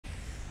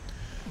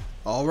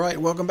All right,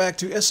 welcome back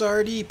to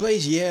SRD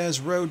Plays Yaz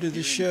Road to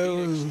the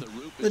Show.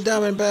 The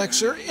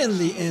Diamondbacks are in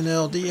the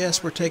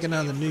NLDS. We're taking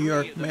on the New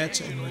York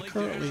Mets, and we're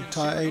currently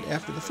tied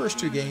after the first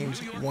two games,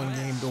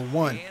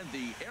 1-1.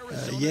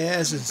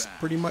 Yaz has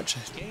pretty much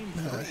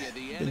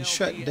been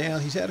shut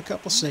down. He's had a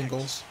couple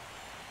singles.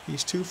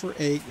 He's 2 for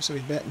 8, so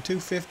he's batting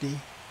 .250.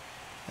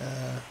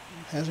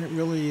 Hasn't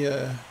really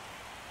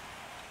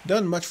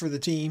done much for the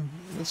team.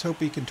 Let's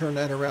hope he can turn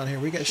that around here.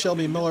 We got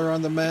Shelby Miller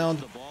on the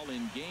mound.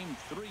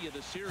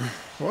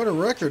 What a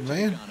record,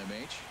 man.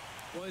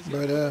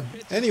 But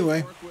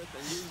anyway,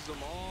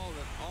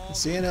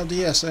 it's the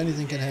NLDS, so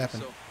anything can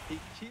happen. I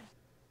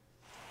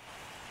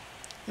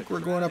think we're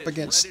going up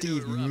against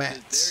Steve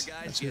Matz.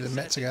 That's who the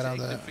Mets got on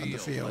the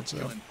field.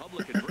 So.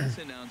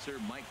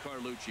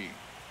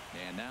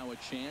 And now a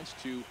chance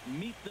to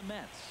meet the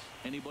Mets.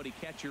 Anybody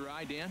catch your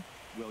eye, Dan?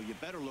 Well, you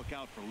better look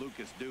out for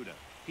Lucas Duda.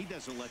 He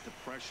doesn't let the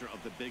pressure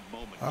of the big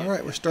moment. All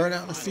right, we're starting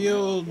out in the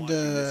field.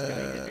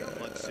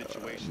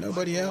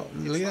 Nobody out.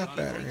 Lead out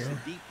batter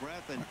here.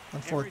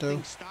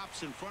 Conforto.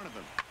 Stops in front of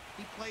him.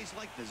 He plays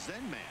like the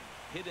Zen man.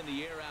 Hit in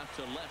the air out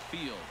to left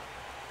field.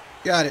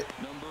 Got it.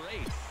 Number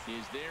 8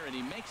 is there, and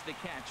he makes the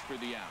catch for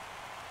the out.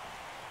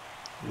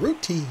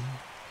 Routine.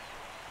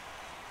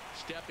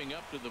 Stepping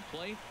up to the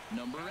plate,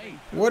 number 8.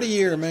 What a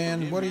year,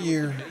 man. What a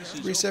year.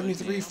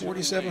 373,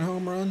 47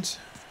 home runs.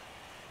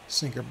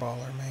 Sinker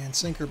baller, man.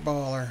 Sinker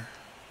baller.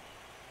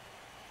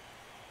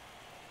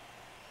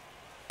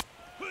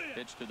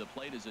 Pitch to the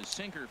plate is a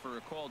sinker for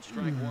a called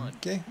strike one.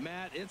 Okay.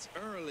 Matt, it's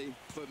early,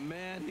 but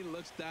man, he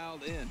looks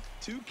dialed in.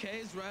 2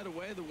 Ks right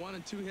away, the 1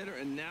 and 2 hitter,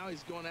 and now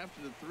he's going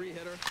after the 3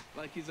 hitter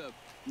like he's a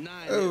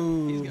 9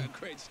 Oh. hitter. He's got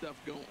great stuff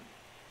going.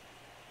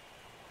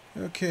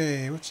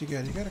 Okay, what's he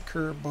got? He got a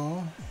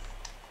curveball.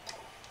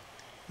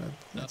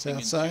 That's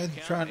outside,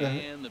 trying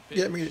to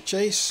get me to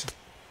chase.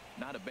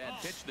 Not a bad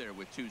pitch there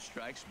with 2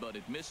 strikes, but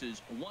it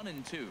misses 1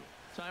 and 2.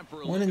 Time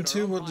for a 1 and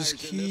 2. We'll just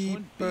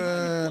keep.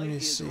 Let me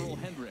see.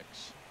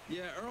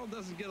 Yeah, Earl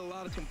doesn't get a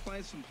lot of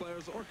complaints from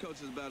players or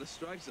coaches about his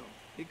strike zone.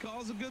 He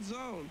calls a good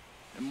zone,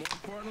 and more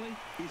importantly,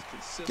 he's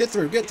consistent. Get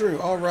through, get through.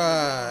 All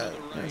right,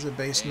 there's a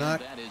base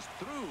knock. That is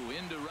through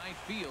into right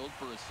field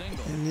for a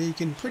single. And you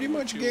can pretty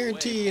much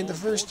guarantee in the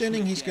first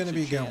inning he's going to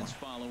be going.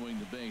 Following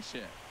the base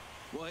hit.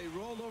 Well, he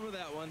rolled over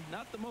that one.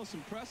 Not the most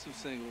impressive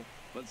single,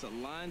 but it's a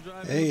line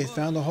drive. Hey, he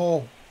found a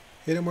hole.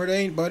 Hit him where it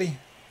ain't, buddy.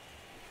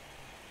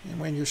 And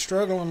when you're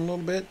struggling a little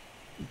bit,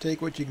 you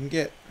take what you can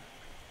get.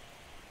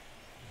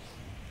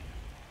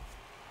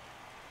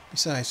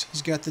 Besides,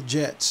 he's got the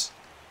Jets.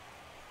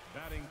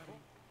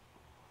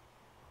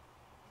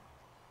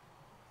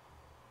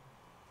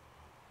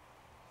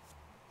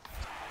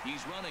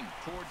 He's running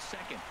towards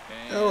second.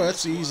 Oh,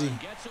 that's easy.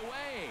 Gets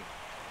away.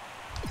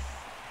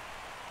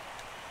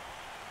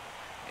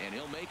 And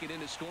he'll make it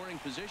into scoring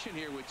position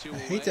here with 2 I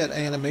hate that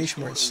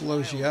animation where it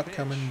slows you up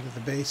coming to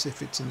the base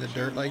if it's in the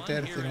dirt like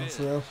that, if they don't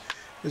throw.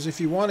 Because if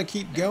you want to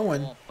keep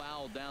going,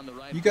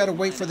 you got to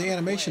wait for the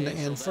animation to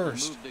end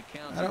first.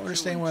 I don't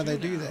understand why they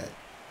do that.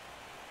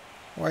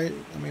 Why?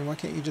 I mean, why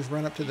can't you just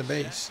run up to the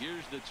base?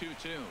 Here's the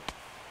 2-2.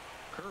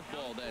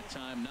 Curveball that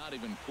time, not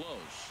even close.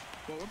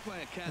 Well, we're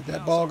playing cat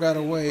That ball got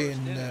away,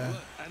 and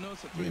I know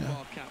it's a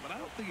 3-ball count, but I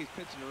don't think he's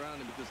pitching around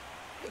him because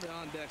look at the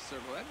on-deck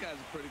circle. That guy's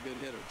a pretty good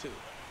hitter too.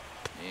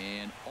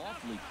 And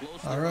awfully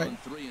close All there right. on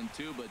 3 and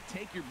 2, but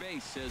take your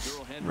base, says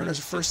Earl Hendricks. Runners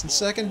at first and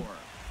second.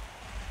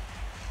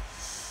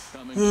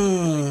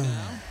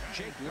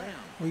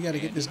 We got to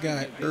get this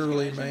guy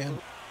early, man.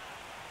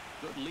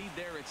 Good lead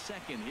there at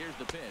second. Here's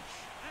the pitch.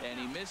 And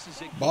he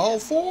misses again. Ball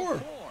 4.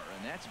 And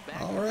that's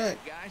back All to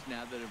right. back guys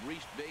now that have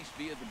reached base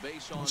via the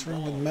base on What's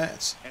wrong ball. with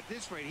Mets? At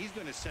this rate, he's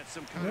going to set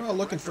some kind They're of all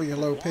looking for your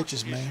low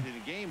pitches, man.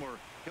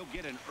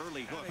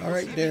 All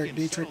right, Derek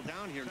Dietrich.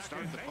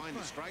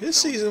 His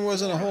season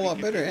wasn't a whole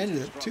lot better.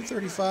 Ended at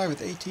 235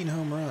 with 18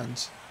 home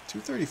runs.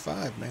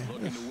 235, man.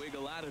 Looking to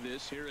wiggle out of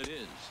this. Here it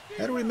is.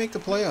 How do we make the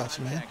playoffs,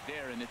 man?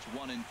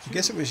 I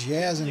guess it was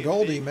Yaz and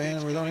Goldie,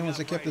 man. We're the only ones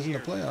that kept us in the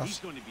playoffs. He's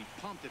going to be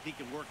pumped if he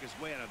can work his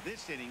way out of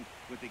this inning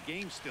with the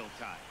game still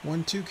tied.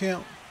 1-2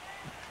 count.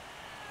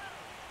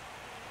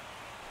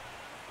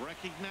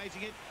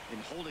 Recognizing it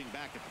and holding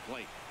back at the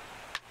plate.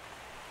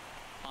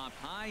 Up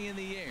high in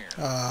the air.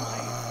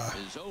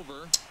 Is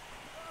over.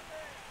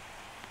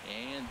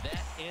 And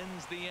that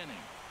ends the inning.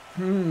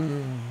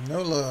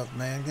 No love,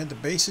 man. Got the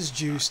bases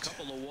juiced.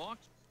 Couple of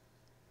walks.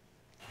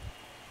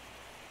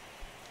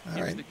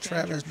 All right,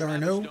 Travis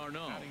d'Arnaud.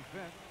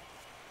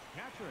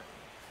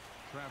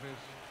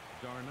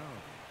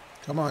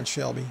 Come on,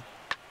 Shelby.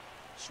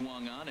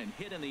 Swung on and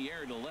hit in the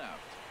air to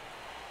left.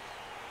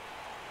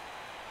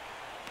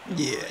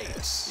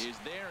 Yes. Is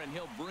there, and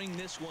he'll bring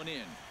this one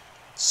in.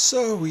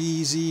 So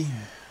easy.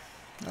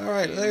 All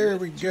right, there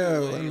we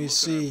go. Let me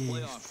see.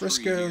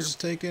 Frisco's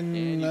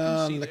taking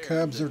on the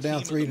Cubs. They're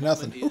down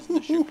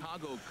 3-0.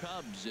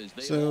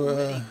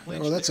 So,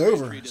 well, that's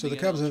over. So the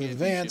Cubs have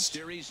advanced.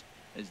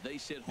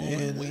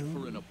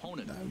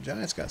 And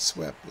Giants got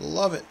swept.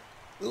 Love it.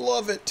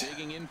 Love it.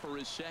 Digging in for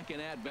his second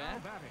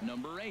at-bat,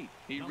 number 8.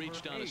 He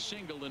reached on a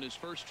single in his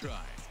first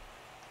try.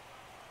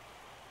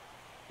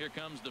 Here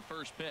comes the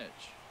first pitch.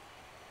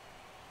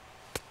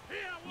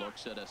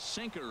 Looks at a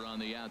sinker on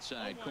the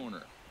outside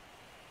corner.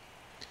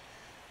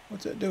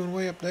 What's that doing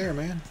way up there,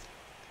 man?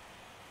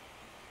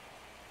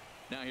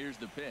 Now here's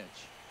the pitch.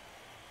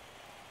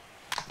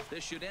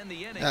 This should end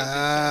the inning.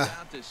 Ah.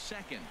 Out to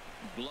second.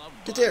 Gloved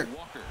Get by there.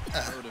 Walker.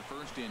 Throw to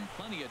first in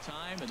plenty of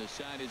time, and the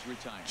side is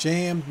retired.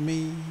 Jammed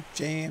me,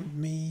 jammed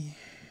me.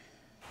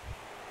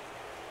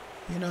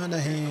 In on the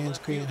hands,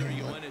 couldn't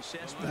handle it.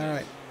 All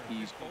right.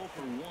 He's 0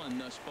 for 1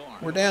 thus far.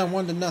 We're down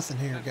 1-0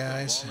 here,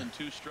 guys. Ball and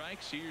 2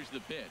 strikes. Here's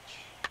the pitch.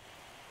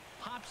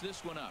 Pops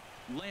this one up.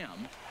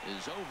 Lamb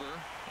is over,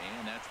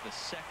 and that's the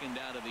second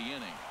out of the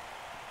inning.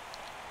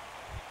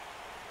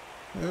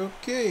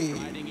 Okay.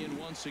 Riding in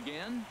once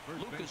again,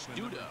 Lucas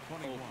Duda.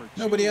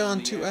 Nobody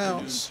on, 2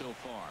 outs. So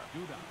far.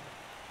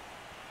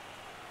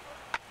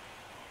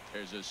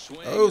 There's a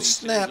swing. Oh,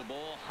 snap. The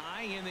ball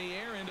high in the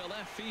air into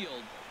left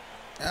field.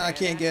 I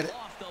can't get it.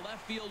 Off the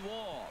left field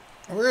wall.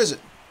 Where is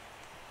it?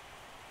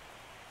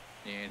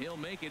 And he'll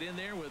make it in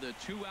there with a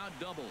 2-out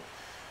double.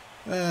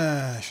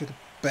 I should have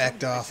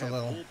backed off a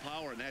little.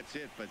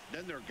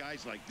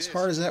 As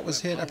hard as that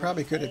was hit, I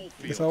probably could have,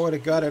 if I would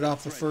have got it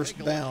off the first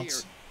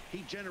bounce.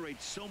 He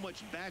generates so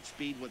much bat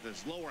speed with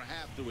his lower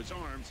half through his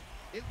arms.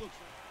 It looks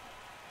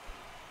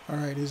All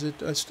right, is it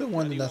still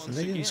 1-0?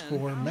 They didn't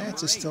score.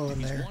 Mats is still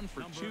in there. 1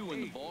 for 2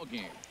 in the ball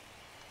game.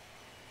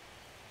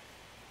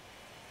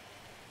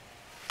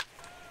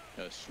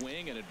 A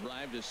swing and a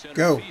drive to center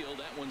Go. field.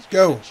 That one's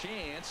Go. got a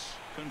chance.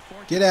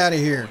 Conforto Get out of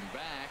here. going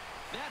back.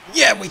 That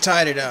Yeah, we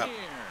tied it up.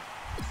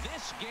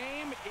 This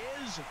game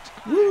is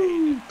tied.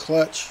 Woo,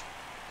 clutch.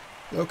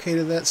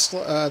 Located that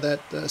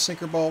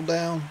sinker ball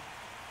down.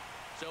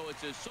 So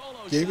it's a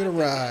solo Gave it a shot to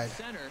ride.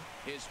 center.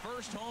 His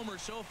first homer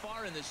so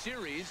far in the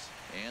series,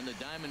 and the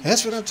Diamondbacks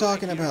That's what I'm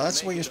talking strike about. here That's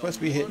to the way make you're it supposed a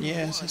to be hitting. 1-1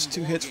 Yes, it's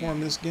 2 ball hits for him game.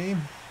 this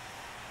game.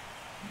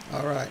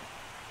 All right.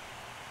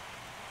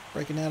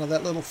 Breaking out of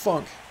that little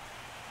funk.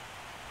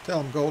 Tell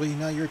him, Goldie,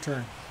 now your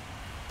turn.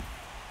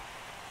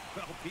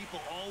 Well, people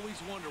always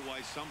wonder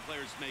why some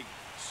players make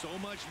so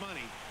much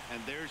money,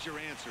 and there's your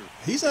answer.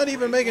 He's not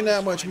even making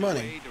that much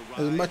money,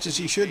 as much as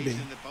he should be.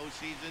 In the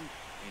postseason,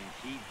 and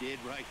he did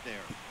right there.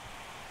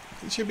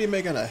 He should be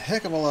making a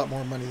heck of a lot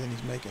more money than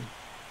he's making.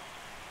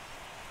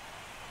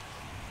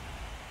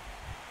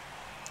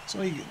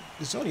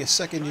 It's only a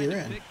second year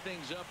in. Pick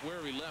things up where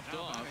we left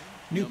off.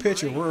 New Number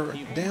pitcher, 8, we're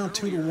he down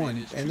homered 2-1, earlier in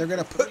his and they're going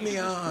to put me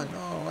on.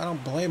 Oh, I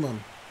don't blame him.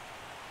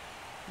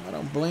 I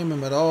don't blame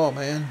him at all,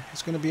 man.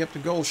 It's going to be up to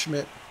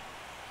Goldschmidt.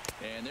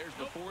 And there's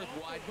the 4th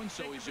wide one,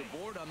 so he's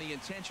aboard on the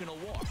intentional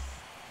walk.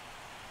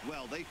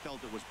 Well, they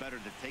felt it was better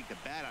to take the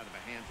bat out of the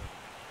hands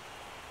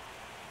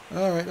of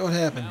All right, what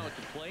happened? Now at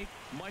the plate,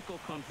 Michael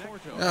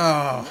Conforto.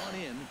 Oh,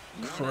 1 in,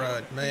 1 crud,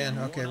 out, man.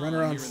 and Okay, 1 run on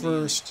around here in the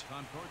inning. first.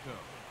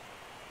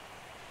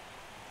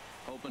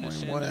 Hoping to Only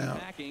send 1 them out.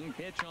 packing.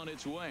 Pitch on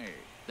its way.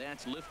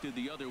 That's lifted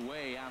the other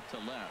way out to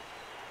left.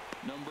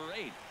 Number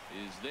 8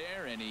 is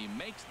there, and he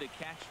makes the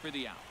catch for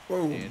the out.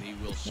 Whoa, And he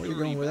will where you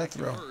going with back that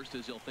throw? to first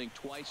as he'll think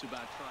twice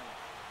about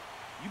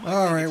trying.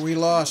 All right, we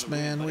lost,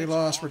 man. We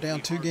lost. We're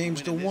down 2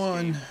 games to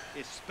 1.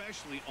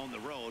 especially on the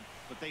road,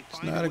 but they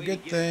It's not a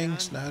good thing.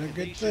 It's not a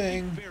good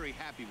thing. Very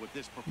happy with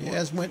this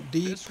performance. Yaz went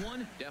deep. This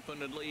one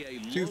definitely a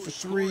 2 for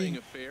 3. low-scoring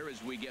affair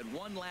as we get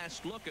one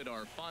last look at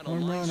our final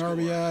Home line run, score.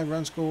 RBI,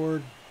 run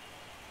scored.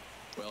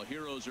 Well,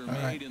 heroes are All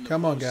right, made in the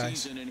come on,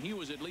 guys. postseason, and he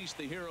was at least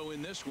the hero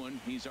in this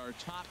one. He's our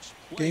top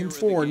player Game of the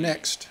 4 game.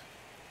 next.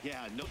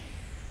 Yeah, no.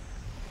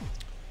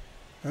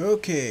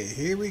 Okay,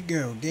 here we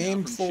go.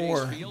 Game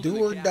 4.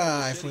 Do or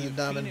die for the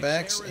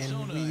Diamondbacks,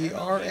 and we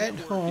are at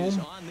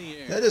home.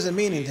 That doesn't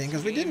mean anything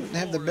because we didn't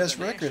have the best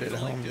record at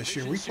home this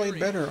year. We played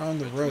better on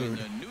the road.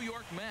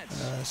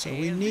 So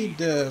we need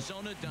to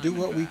do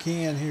what we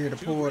can here to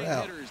pull it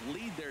out.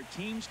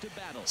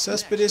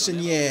 Cespedes and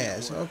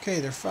Yaz. Okay,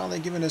 they're finally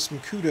giving us some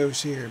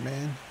kudos here,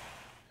 man.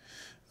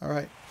 All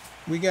right.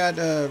 We got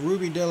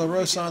Ruby De La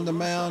Rosa on the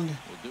mound.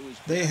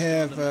 They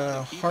have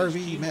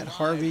Harvey, Matt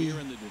Harvey.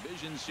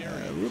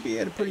 Ruby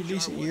had a pretty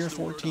decent year,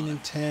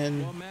 14-10,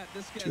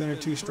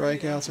 202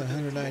 strikeouts,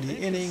 190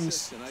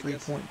 innings,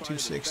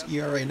 3.26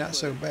 ERA. Not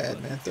so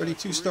bad, man.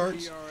 32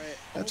 starts.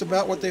 That's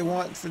about what they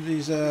want for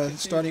these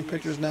starting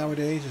pitchers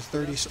nowadays, is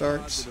 30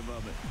 starts,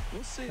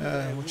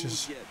 which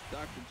is,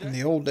 in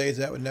the old days,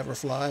 that would never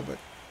fly, but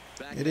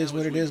it is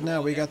what it is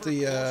now. We got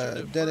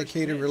the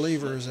dedicated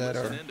relievers that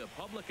are,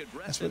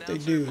 that's what they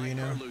do, you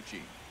know.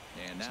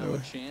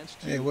 So,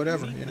 hey,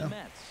 whatever, you know.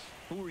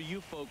 Who are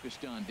you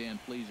focused on, Dan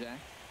Plesac?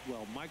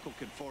 Well, Michael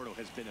Conforto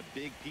has been a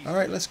big piece. All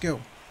right, let's go.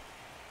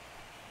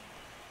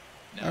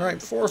 All right,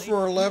 4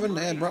 for 11.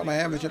 I brought my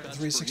average up to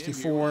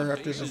 364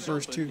 after the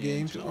first 2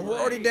 games. Oh, we're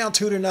already down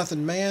 2-0,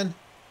 man.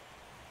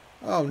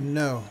 Oh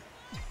no.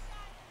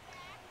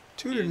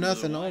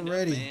 2-0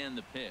 already. And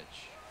the pitch.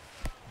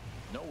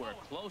 Nowhere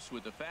close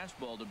with the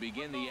fastball to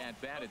begin the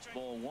at-bat. It's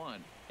ball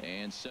 1.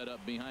 And set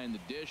up behind the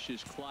dish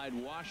is Clyde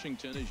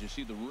Washington, as you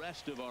see the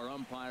rest of our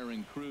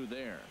umpiring crew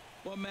there.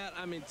 Well, Matt,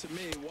 I mean, to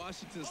me,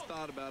 Washington's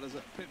thought about as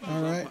a pitcher.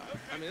 All right.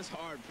 I mean, it's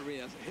hard for me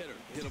as a hitter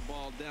to hit a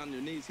ball down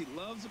your knees. He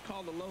loves to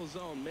call the low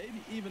zone,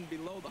 maybe even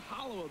below the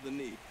hollow of the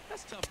knee.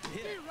 That's tough to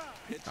hit.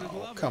 Pitchers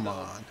love come it,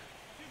 on.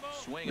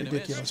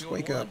 Ridiculous.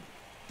 Wake up.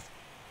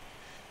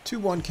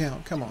 2-1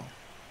 count. Come on.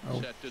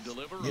 Oh,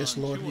 yes,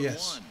 Lord,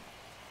 yes.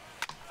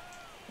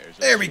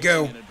 There we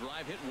go.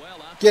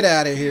 Get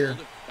out of here.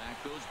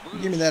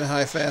 Give me that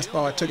high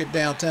fastball. I took it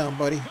downtown,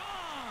 buddy.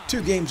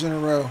 2 games in a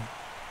row.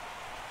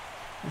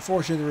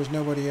 Unfortunately, there was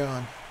nobody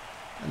on.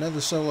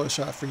 Another solo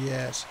shot for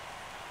Yaz.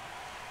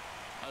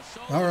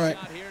 All right.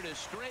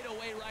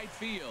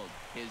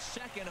 His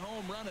second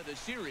home run of the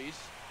series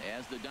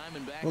as the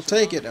Diamondbacks. We'll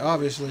take it,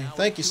 obviously.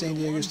 Thank you, San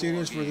Diego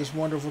Studios, for this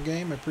wonderful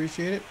game. I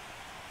appreciate it.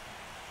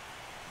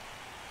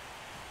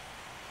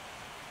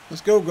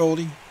 Let's go,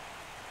 Goldie.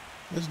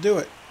 Let's do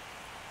it.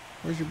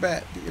 Where's your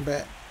bat? Get your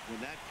bat. When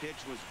that pitch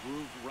was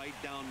grooved right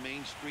down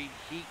Main Street,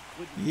 he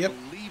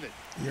couldn't believe it.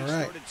 You're he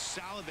right. started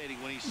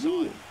salivating when he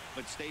saw it,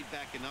 but stayed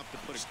back enough to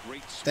put a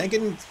great swing.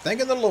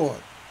 Thanking the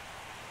Lord.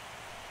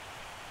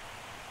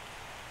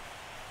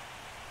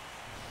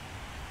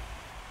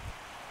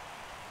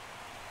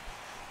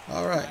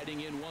 All right.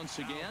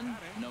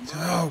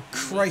 Oh,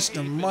 Christ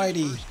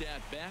almighty.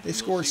 They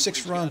scored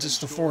 6 runs. It's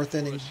the 4th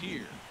inning.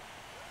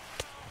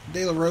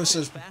 De La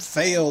Rosa's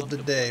failed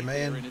today,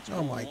 man.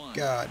 Oh, my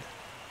God.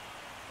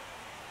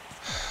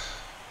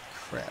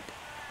 Crap.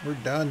 We're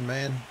done,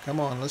 man. Come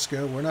on, let's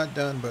go. We're not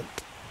done, but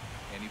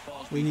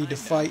we need to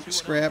fight,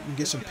 scrap, and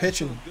get some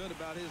pitching.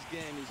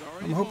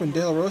 I'm hoping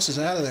De La Rosa's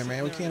out of there,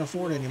 man. We can't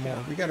afford it anymore.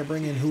 We got to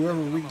bring in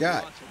whoever we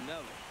got.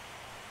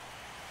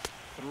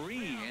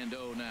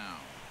 3-0 now.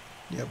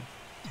 Yep.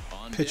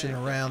 Pitching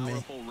around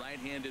me.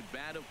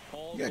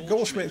 You got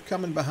Goldschmidt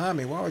coming behind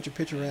me. Why would you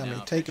pitch around me?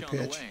 Take a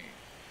pitch.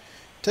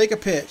 Take a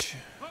pitch.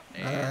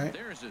 All right.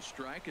 There's a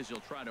strike as he'll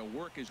try to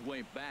work his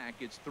way back.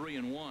 It's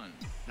 3-1.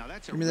 Now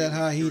that's Give me that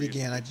high heat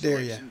again. I dare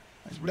you.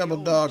 I double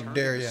dog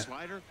dare you.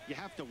 You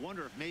have to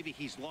wonder if maybe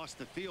he's lost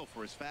the feel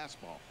for his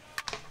fastball.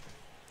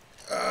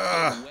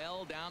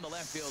 Well down the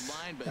left field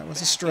line, but that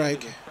was a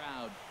strike.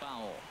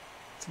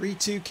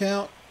 3-2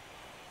 count.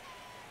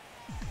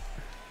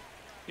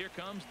 Here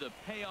comes the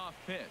payoff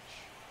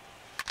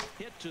pitch.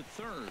 Hit to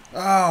third.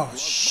 Oh,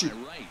 shoot.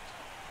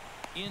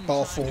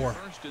 Ball 4.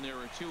 And there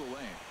were 2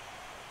 away.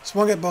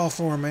 Swung at ball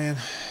 4, man.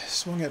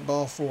 Swung at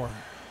ball 4. All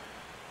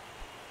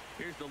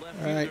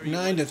right,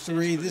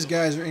 9-3. These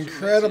guys are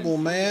incredible,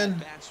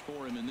 man.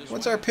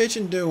 What's our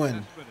pitching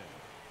doing?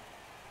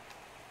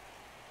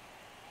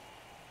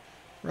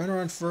 Runner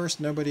on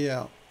first, nobody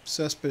out.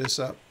 Cespedes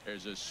up.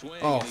 There's a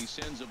swing, off. and he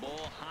sends a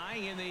ball high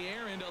in the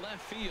air into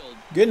left field.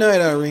 Good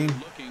night, Irene.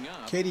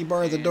 Katie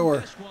barred the door.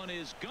 This one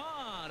is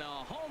gone. A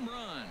home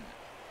run.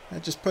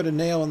 That just put a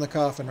nail in the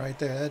coffin right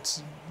there.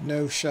 That's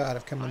no shot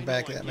of coming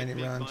back that many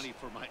runs. Money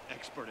for my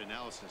expert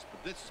analysis,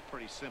 but this is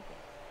pretty simple.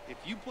 If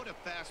you put a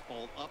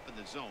fastball up in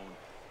the zone,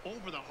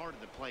 over the heart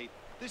of the plate,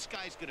 this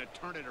guy's going to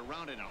turn it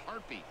around in a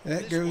heartbeat.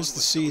 That goes the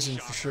season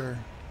for sure.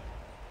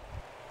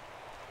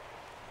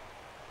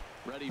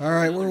 All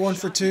right, we're 1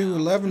 for 2,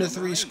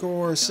 11-3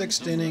 score,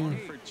 6th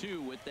inning.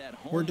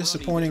 We're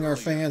disappointing our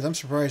fans. I'm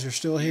surprised they're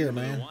still here,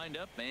 man.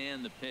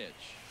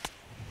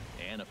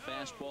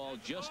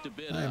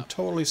 I am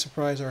totally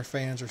surprised our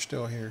fans are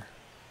still here.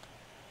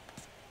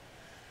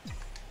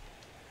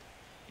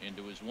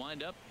 Into his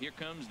windup, here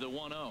comes the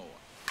 1-0.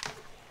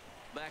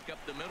 Back up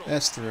the middle.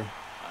 That's through.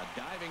 A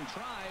diving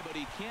try, but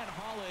he can't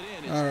haul it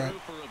in. It's all right.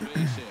 Through for a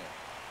base hit.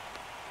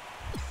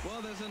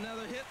 Well, there's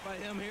another hit by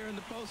him here in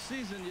the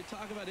postseason. You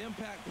talk about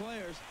impact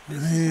players.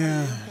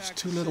 Yeah, it's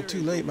too little,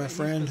 too late, my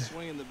friend.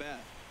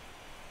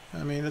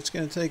 I mean, it's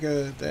going to take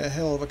a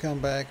hell of a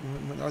comeback.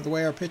 The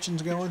way our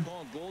pitching's going.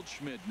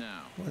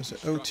 What is it?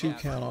 0-2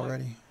 count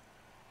already.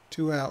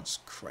 2 outs.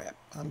 Crap.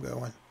 I'm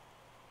going.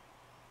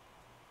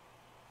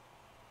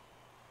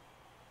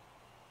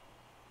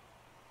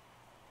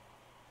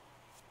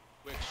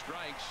 Quick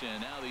strikes,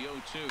 and now the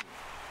 0-2.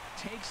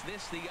 Takes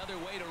this the other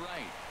way to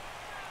right.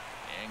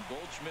 And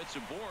Goldschmidt's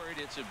aboard.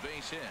 It's a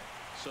base hit.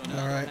 So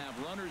now right. They'll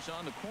have runners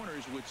on the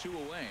corners with 2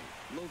 away.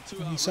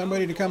 Need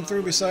somebody to come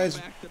through besides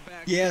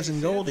Yaz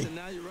and Goldie.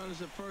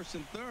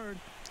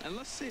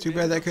 Too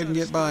bad that couldn't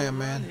get by him,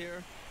 man.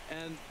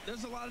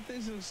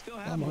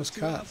 Almost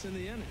caught.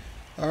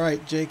 All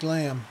right, Jake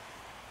Lamb.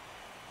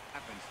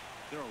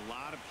 There are a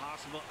lot of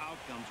possible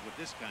outcomes with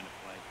this kind of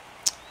play.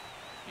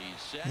 He's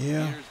set.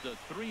 Yeah. Here's the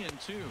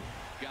 3-2.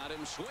 Got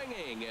him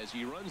swinging as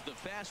he runs the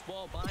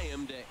fastball by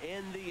him to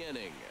end the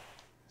inning.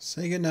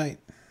 Say goodnight.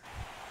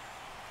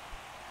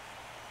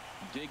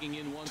 Digging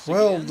in once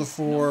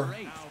 12-4.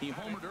 He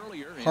homered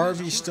earlier.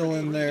 Harvey's still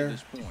in there.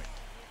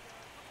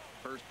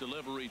 First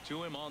delivery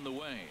to him on the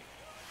way.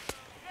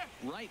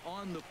 Right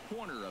on the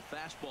corner, a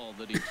fastball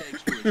that he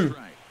takes for a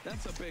strike.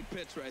 That's a big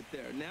pitch right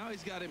there. Now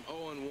he's got him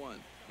 0-1.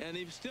 And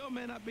he still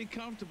may not be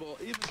comfortable.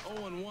 Even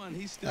 0-1,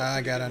 he's still I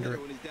got under it.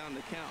 when he's down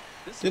the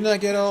count. Did not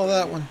get all of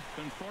that one.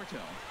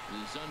 Conforto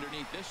is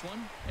underneath this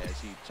one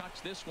as he tucks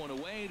this one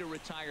away to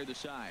retire the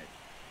side.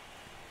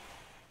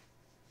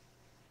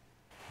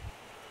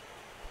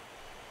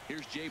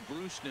 Here's Jay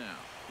Bruce now.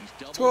 He's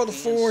double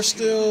 12-4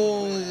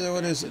 still.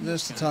 What is it?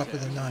 This is the top of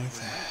the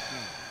ninth.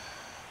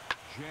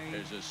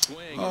 There's a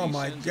swing. Oh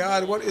my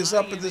God! What is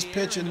up with this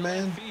pitching,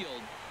 man?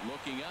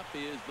 Looking up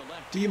is the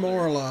left.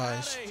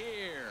 Demoralized.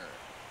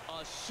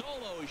 A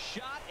solo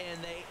shot,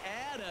 and they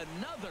add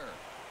another.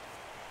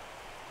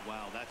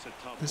 Wow, that's a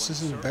tough This one.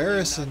 is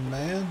embarrassing,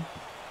 man.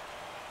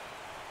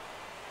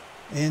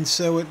 And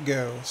so it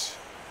goes.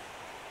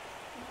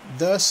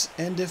 Thus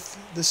endeth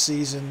the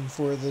season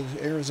for the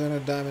Arizona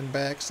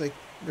Diamondbacks.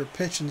 Their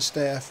pitching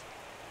staff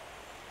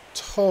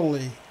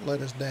totally let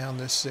us down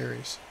this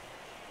series.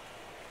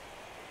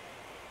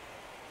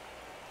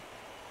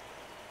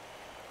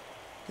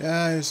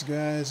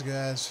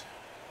 Guys.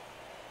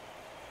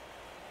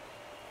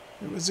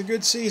 It was a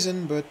good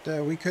season, but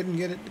we couldn't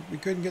get it. We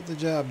couldn't get the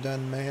job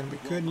done, man. We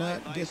could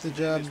not get the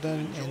job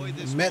done. And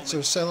the Mets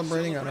are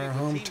celebrating on our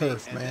home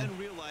turf, man.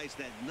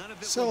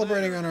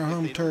 Celebrating on our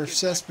home turf.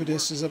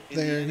 Cespedes is up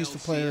there. He's the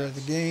player of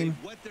the game.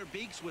 At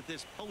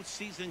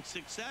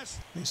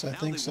least I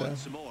think so.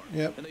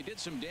 Yep.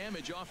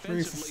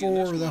 3 for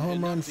 4 with a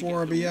home run,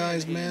 4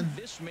 RBIs, man.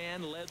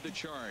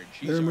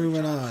 They're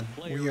moving on.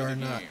 We are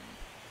not.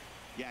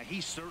 Yeah,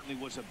 he certainly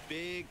was a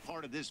big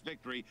part of this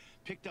victory.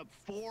 Picked up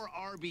 4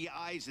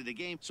 RBIs in the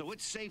game, so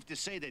it's safe to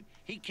say that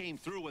he came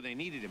through when they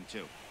needed him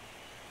to.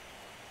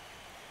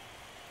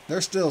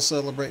 They're still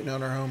celebrating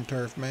on our home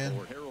turf, man.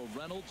 For Harold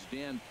Reynolds,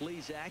 Dan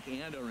Plesac,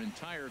 and our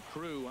entire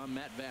crew, I'm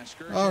Matt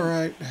Vasgersian. All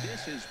right.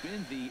 This has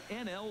been the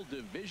NL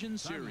Division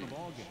Series.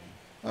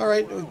 All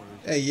right.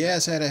 Hey,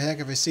 Yaz had a heck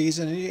of a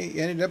season. He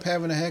ended up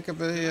having a heck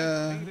of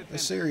a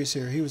series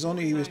here. He was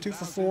 2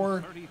 for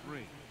 4.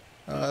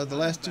 The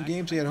last 2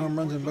 games, he had home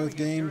runs in both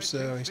games,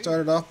 so he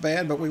started off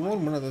bad, but we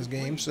won one of those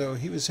games, so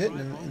he was hitting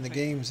in the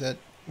games that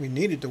we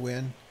needed to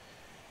win,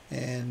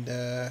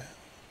 and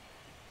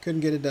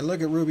couldn't get it done.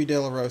 Look at Ruby De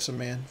La Rosa,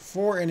 man.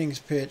 4 innings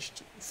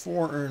pitched,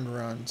 4 earned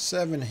runs,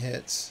 7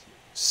 hits,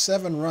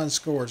 7 runs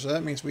scored, so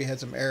that means we had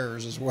some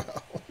errors as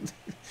well.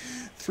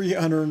 3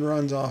 unearned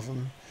runs off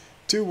him,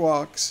 2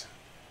 walks.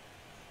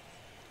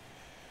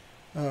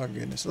 Oh,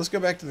 goodness. Let's go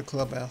back to the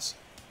clubhouse,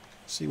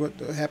 see what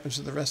happens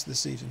to the rest of the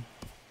season.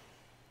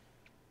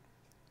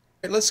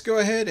 Let's go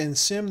ahead and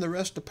sim the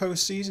rest of the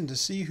postseason to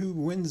see who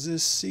wins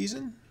this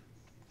season.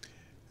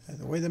 And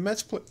the way the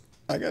Mets play,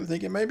 I got to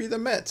think it may be the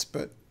Mets,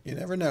 but you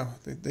never know.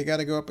 They got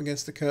to go up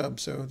against the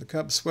Cubs, so the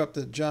Cubs swept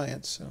the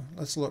Giants. So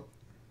let's look.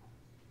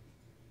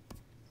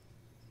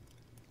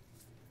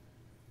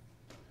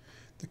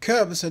 The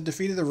Cubs had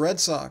defeated the Red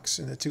Sox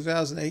in the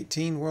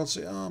 2018 World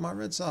Series. Oh, my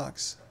Red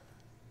Sox.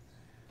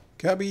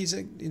 Cubbies,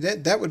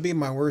 that would be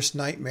my worst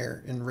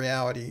nightmare in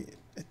reality,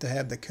 to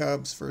have the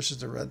Cubs versus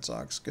the Red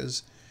Sox,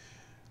 because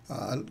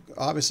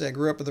obviously I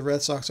grew up with the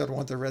Red Sox. I'd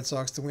want the Red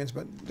Sox to win,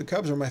 but the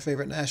Cubs are my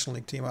favorite National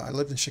League team. I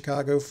lived in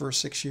Chicago for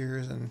 6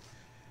 years and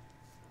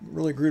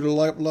really grew to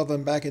love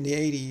them back in the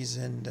 80s,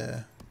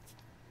 and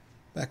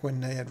back when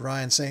they had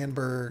Ryan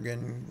Sandberg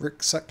and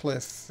Rick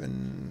Sutcliffe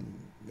and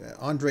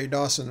Andre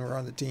Dawson were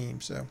on the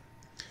team. So,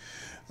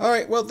 all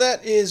right, well,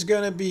 that is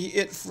going to be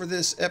it for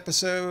this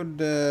episode.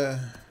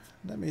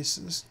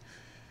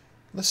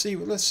 Let's see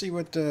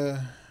what. You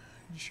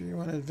sure you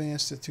want to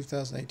advance to the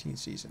 2018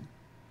 season?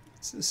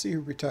 Let's see who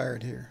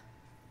retired here.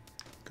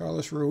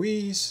 Carlos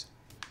Ruiz,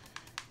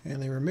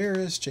 Hanley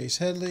Ramirez, Chase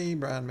Headley,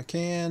 Brian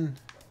McCann,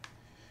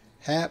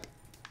 Happ,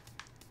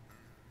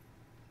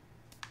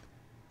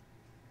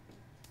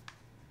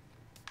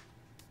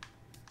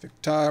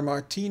 Victor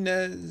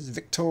Martinez.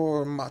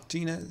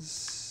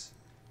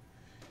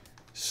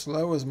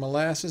 Slow as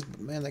molasses, but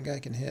man, that guy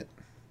can hit.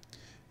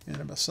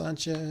 Anibal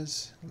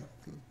Sanchez.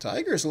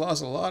 Tigers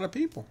lost a lot of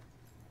people.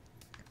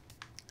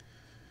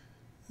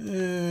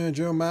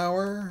 Joe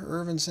Mauer,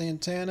 Irvin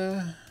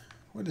Santana.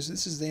 What is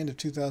this? This is the end of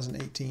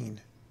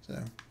 2018.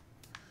 So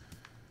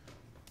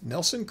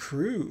Nelson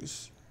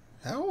Cruz.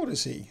 How old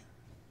is he?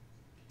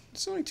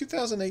 It's only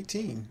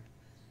 2018.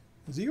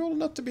 Is he old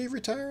enough to be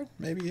retired?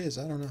 Maybe he is.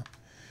 I don't know.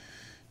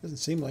 Doesn't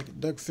seem like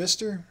it. Doug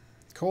Fister,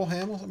 Cole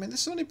Hamels. I mean,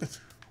 this is only.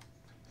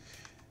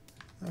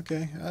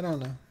 Okay, I don't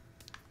know.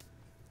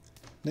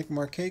 Nick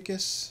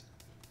Markakis.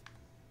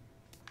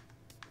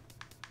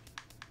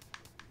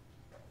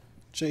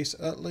 Chase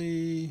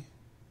Utley,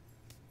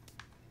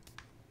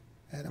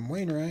 Adam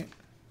Wainwright,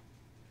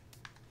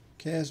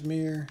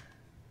 Kazmir,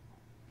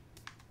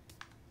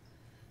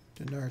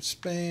 Denard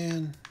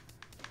Span.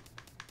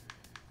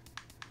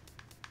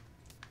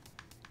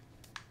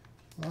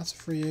 Lots of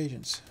free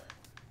agents.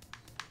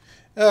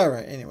 All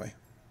right, anyway.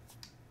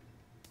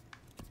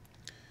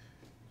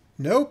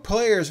 No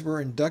players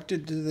were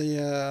inducted to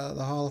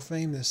the Hall of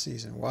Fame this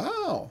season.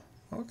 Wow.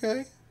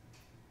 Okay.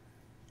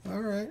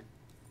 All right.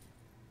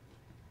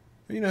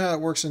 You know how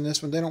it works in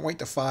this one. They don't wait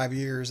to 5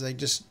 years. They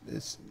just,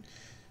 as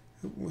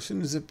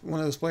soon as one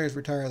of those players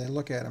retire, they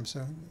look at them.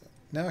 So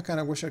now I kind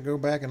of wish I'd go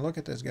back and look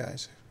at those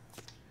guys.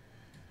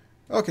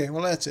 Okay,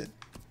 well, that's it.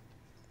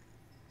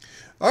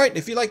 All right,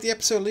 if you like the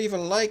episode, leave a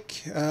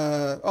like.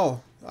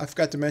 Oh, I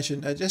forgot to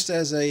mention, just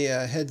as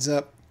a heads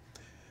up,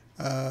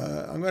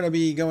 I'm going to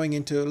be going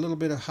into a little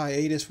bit of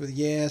hiatus with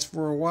Yaz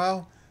for a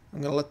while. I'm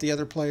going to let the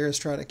other players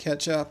try to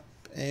catch up,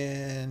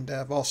 and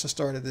I've also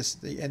started the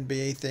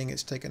NBA thing.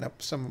 It's taken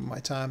up some of my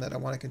time that I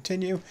want to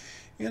continue,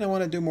 and I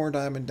want to do more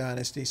Diamond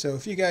Dynasty. So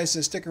if you guys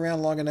stick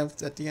around long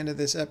enough at the end of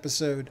this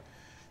episode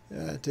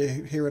to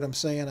hear what I'm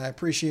saying, I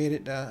appreciate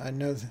it. I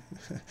know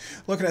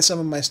looking at some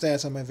of my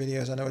stats on my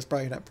videos, I know it's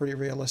probably not pretty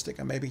realistic.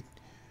 I may be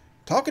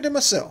talking to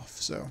myself.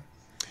 So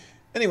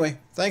anyway,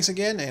 thanks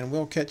again, and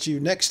we'll catch you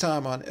next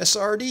time on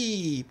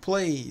SRD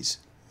Plays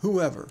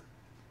Whoever.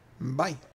 Bye.